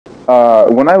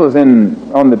when I was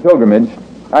on the pilgrimage,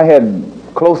 I had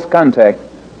close contact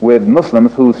with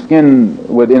Muslims whose skin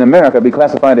would in America be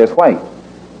classified as white,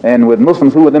 and with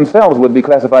Muslims who themselves would be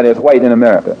classified as white in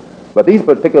America. But these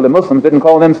particular Muslims didn't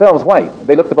call themselves white.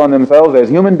 They looked upon themselves as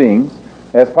human beings,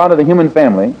 as part of the human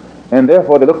family, and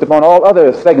therefore they looked upon all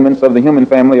other segments of the human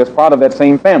family as part of that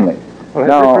same family.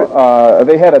 Now,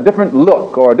 they had a different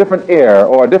look or a different air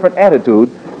or a different attitude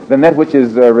than that which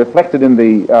is reflected in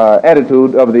the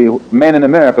attitude of the man in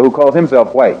America who calls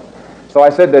himself white. So I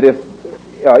said that if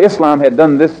Islam had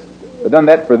done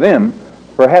that for them,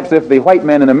 perhaps if the white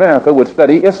man in America would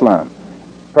study Islam,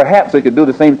 perhaps it could do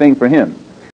the same thing for him.